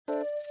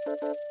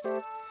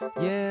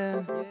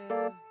Yeah,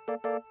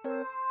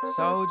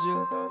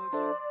 Soulja,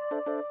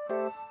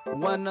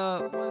 one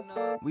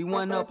up, we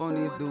one up on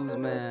these dudes,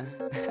 man.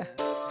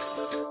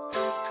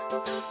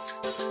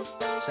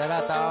 Shout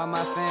out to all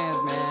my fans,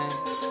 man.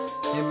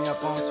 Hit me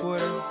up on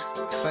Twitter,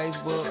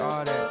 Facebook,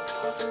 all that,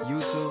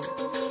 YouTube.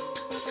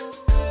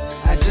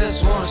 I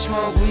just wanna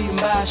smoke weed and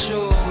buy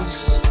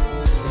shoes,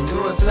 and do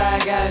what fly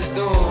guys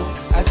do.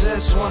 I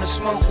just wanna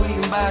smoke weed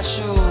and buy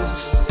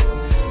shoes,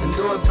 and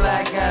do what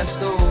fly guys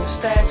do.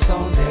 Stacks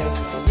on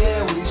deck,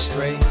 yeah, we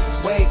straight.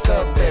 Wake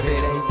up every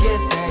day, get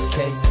that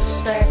cake.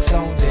 Stacks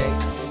on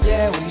deck,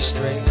 yeah, we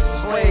straight.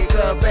 Wake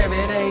up every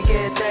day,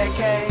 get that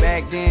cake.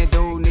 Back then,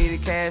 dude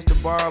needed cash to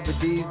borrow, but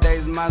these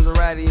days,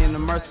 Maserati and the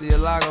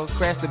Murcielago.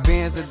 Crash the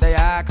Benz today,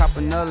 I cop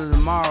another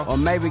tomorrow. Or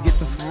maybe get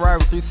the Ferrari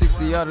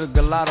 360 or the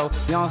Gelato.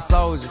 Young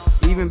Soulja,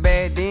 even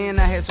back then,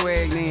 I had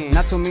swag then.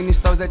 Not too many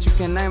stores that you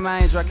can name, I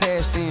ain't dry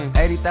cash then.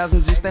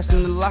 80,000 G stashed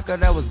in the locker,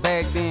 that was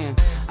back then.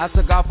 I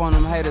took off on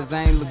them haters,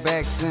 I ain't looked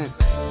back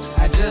since.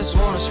 I just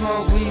wanna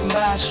smoke weed and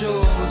buy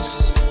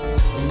shoes,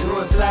 and do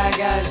what fly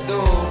guys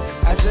do.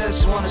 I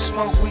just wanna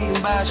smoke weed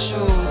and buy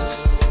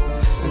shoes,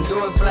 and do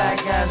what fly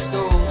guys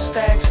do.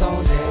 Stacks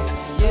on deck,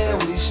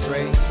 yeah, we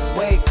straight.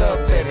 Wake up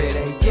every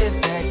day, get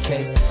that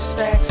cake.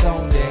 Stacks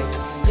on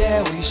deck,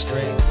 yeah, we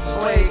straight.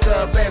 Wake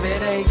up every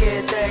day,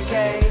 get that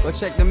cake. Go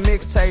check the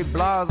mixtape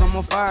blogs, I'm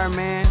on fire,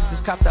 man.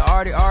 Just cop the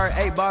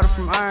RD-R8 bottle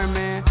from Iron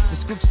Man.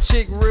 Just scoop the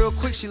chick real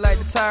quick, she like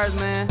the tires,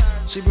 man.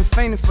 She been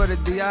fiending for the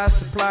DI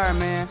supplier,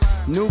 man.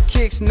 New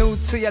kicks, new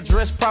tee, I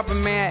dress proper,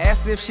 man.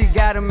 Asked her if she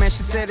got her, man.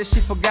 She said that she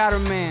forgot her,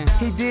 man.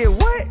 He did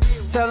what?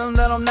 Tell him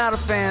that I'm not a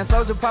fan.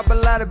 Soulja pop a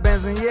lot of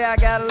bands, and yeah, I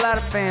got a lot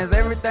of fans.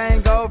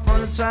 Everything go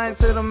from the train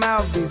to the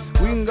Maldives.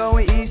 We can go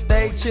and eat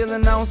steak,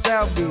 chillin' on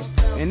South Beach.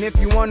 And if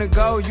you wanna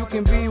go, you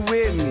can be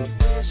with me.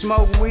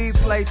 Smoke weed,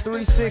 play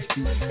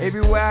 360.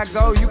 Everywhere I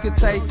go, you can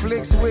take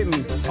flicks with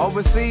me.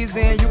 Overseas,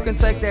 then you can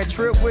take that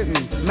trip with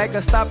me. Make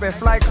a stop at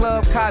Flight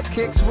Club, cop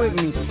kicks with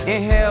me.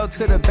 Inhale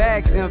till the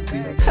bag's empty.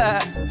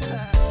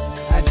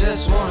 I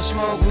just wanna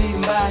smoke weed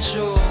and buy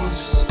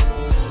shoes,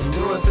 and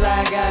do what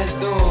fly guys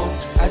do.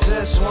 I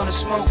just wanna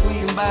smoke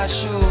weed and buy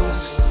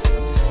shoes,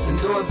 and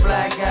do what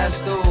fly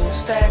guys do.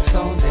 Stacks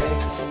on deck,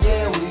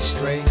 yeah, we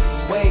straight.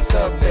 Wake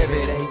up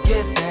every day,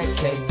 get that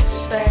cake.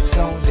 Stacks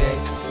on deck,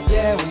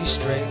 yeah, we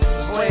straight.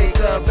 Wake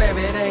up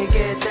every day,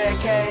 get that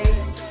cake.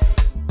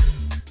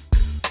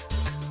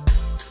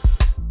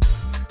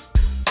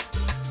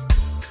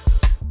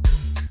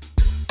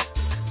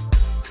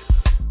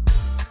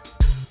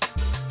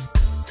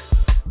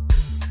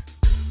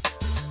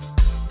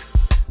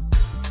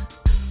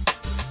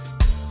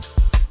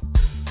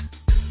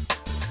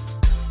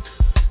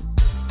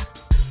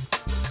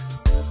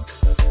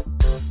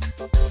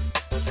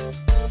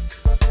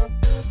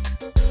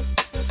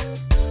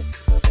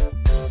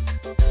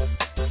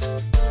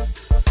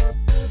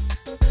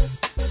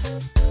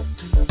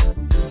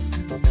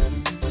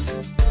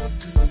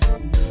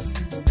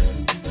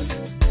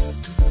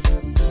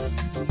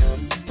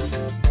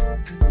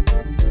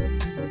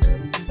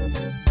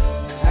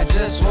 I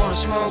just wanna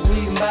smoke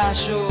weed and buy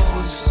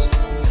shoes,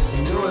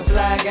 and do what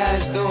fly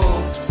guys do.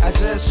 I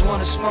just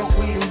wanna smoke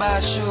weed and buy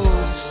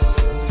shoes,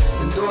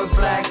 and do what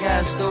fly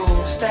guys do.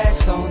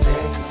 Stacks on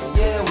deck,